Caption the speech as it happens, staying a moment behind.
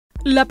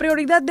La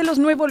prioridad de los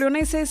nuevo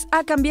leoneses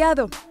ha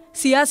cambiado.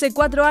 Si hace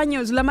 4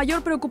 años la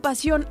mayor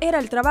preocupación era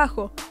el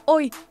trabajo,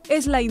 hoy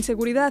es la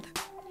inseguridad.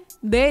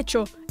 De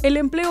hecho, el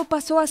empleo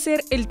pasó a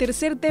ser el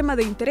tercer tema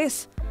de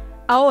interés.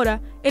 Ahora,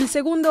 el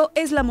segundo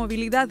es la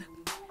movilidad.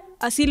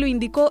 Así lo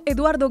indicó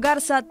Eduardo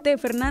Garza T.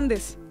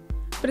 Fernández,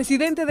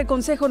 presidente de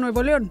Consejo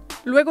Nuevo León,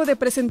 luego de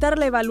presentar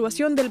la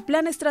evaluación del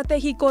Plan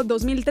Estratégico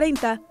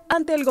 2030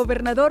 ante el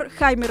gobernador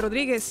Jaime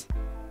Rodríguez.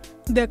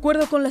 De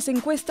acuerdo con las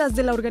encuestas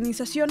de la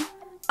organización,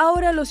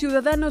 ahora los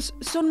ciudadanos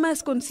son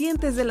más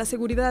conscientes de la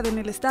seguridad en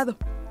el Estado.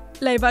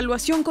 La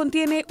evaluación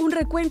contiene un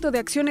recuento de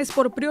acciones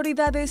por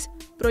prioridades,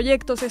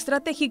 proyectos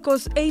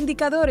estratégicos e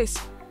indicadores,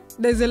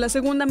 desde la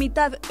segunda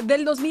mitad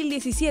del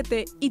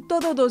 2017 y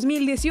todo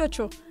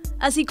 2018,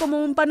 así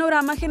como un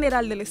panorama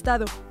general del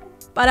Estado.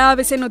 Para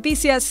ABC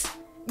Noticias,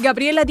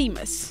 Gabriela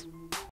Dimas.